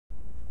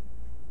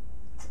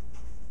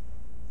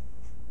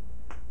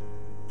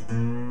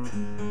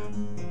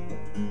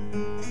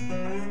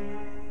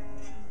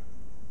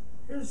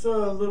Here's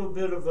a little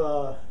bit of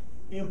a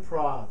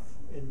improv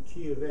in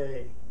key of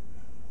A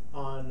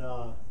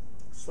on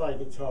slide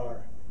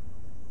guitar.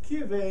 Key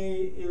of A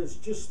is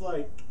just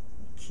like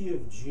key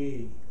of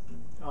G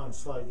on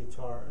slide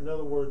guitar. In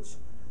other words,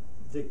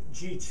 the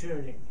G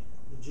tuning.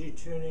 The G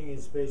tuning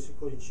is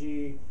basically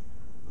G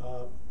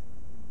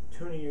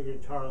tuning your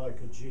guitar like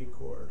a G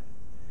chord.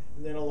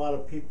 And then a lot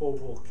of people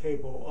will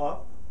capo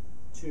up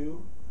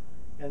to,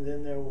 and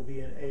then there will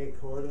be an A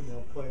chord and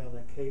they'll play on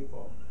the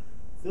capo.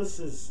 This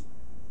is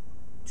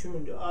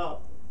tuned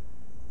up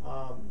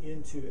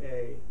into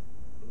A,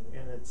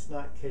 and it's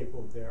not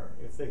capoed there.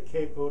 If they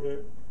capoed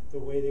it the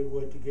way they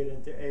would to get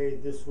into A,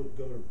 this would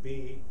go to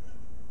B,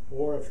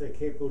 or if they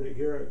capoed it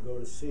here, it would go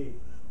to C.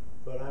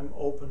 But I'm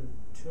open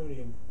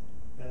tuning,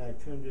 and I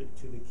tuned it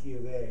to the key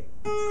of A.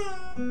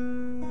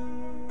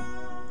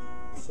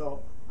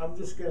 So I'm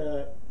just going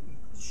to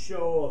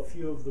show a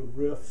few of the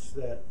riffs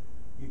that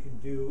you can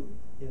do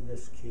in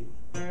this key.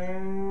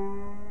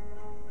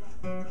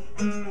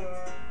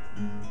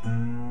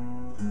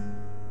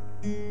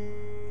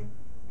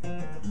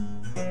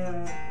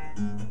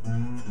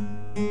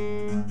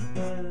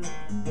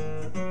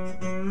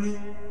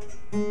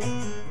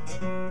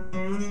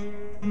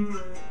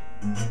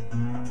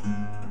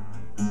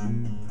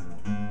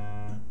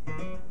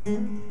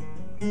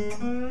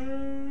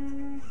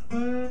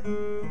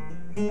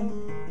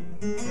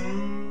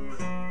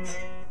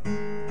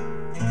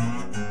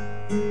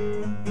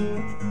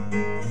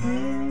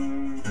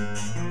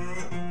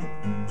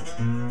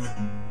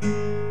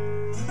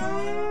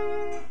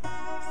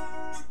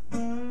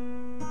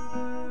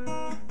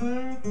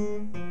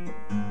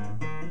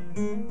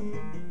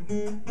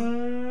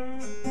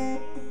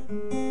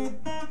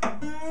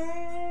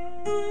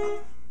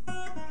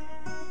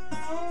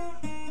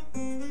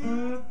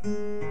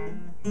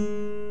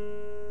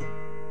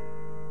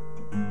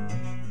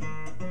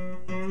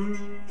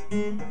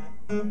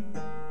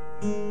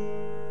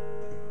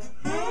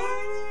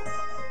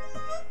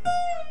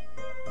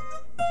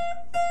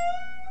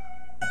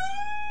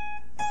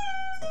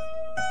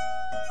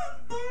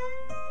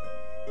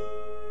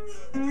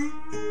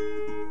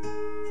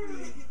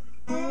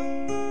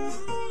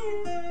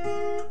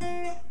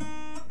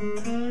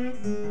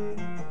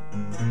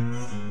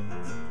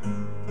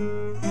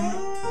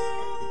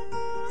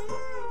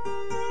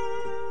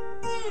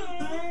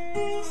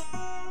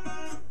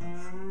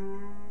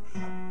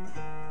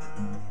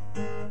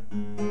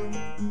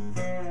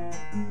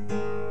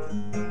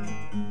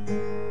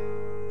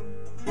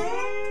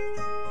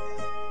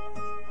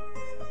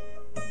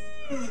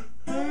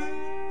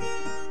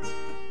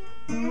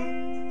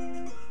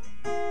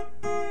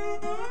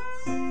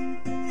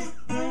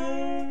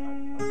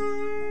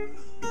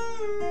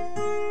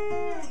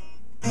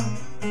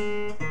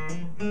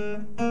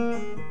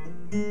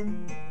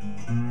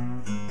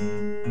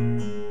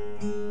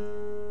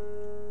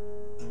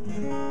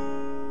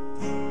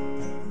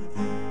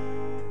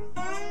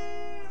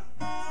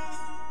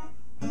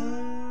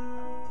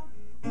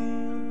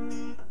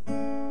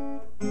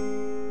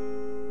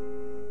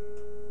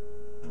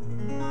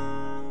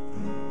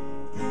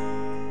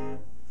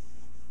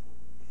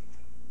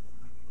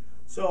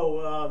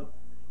 So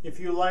if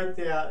you like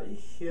that,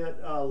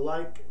 hit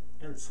like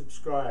and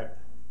subscribe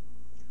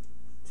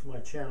to my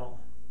channel.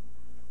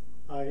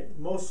 I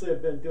mostly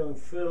have been doing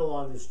fiddle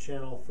on this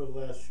channel for the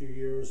last few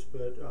years,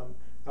 but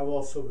I've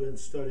also been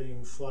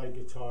studying slide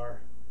guitar.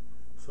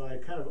 So I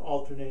kind of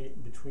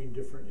alternate between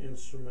different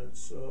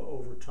instruments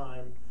over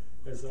time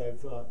as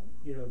I've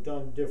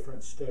done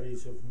different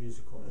studies of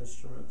musical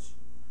instruments.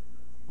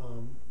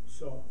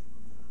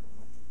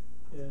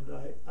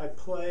 I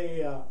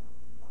play,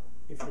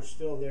 if you're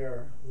still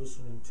there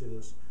listening to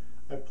this,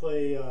 I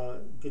play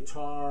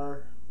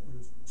guitar,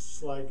 and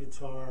slide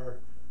guitar,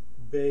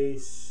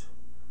 bass,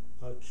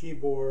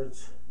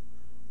 keyboards,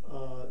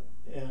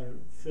 and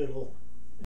fiddle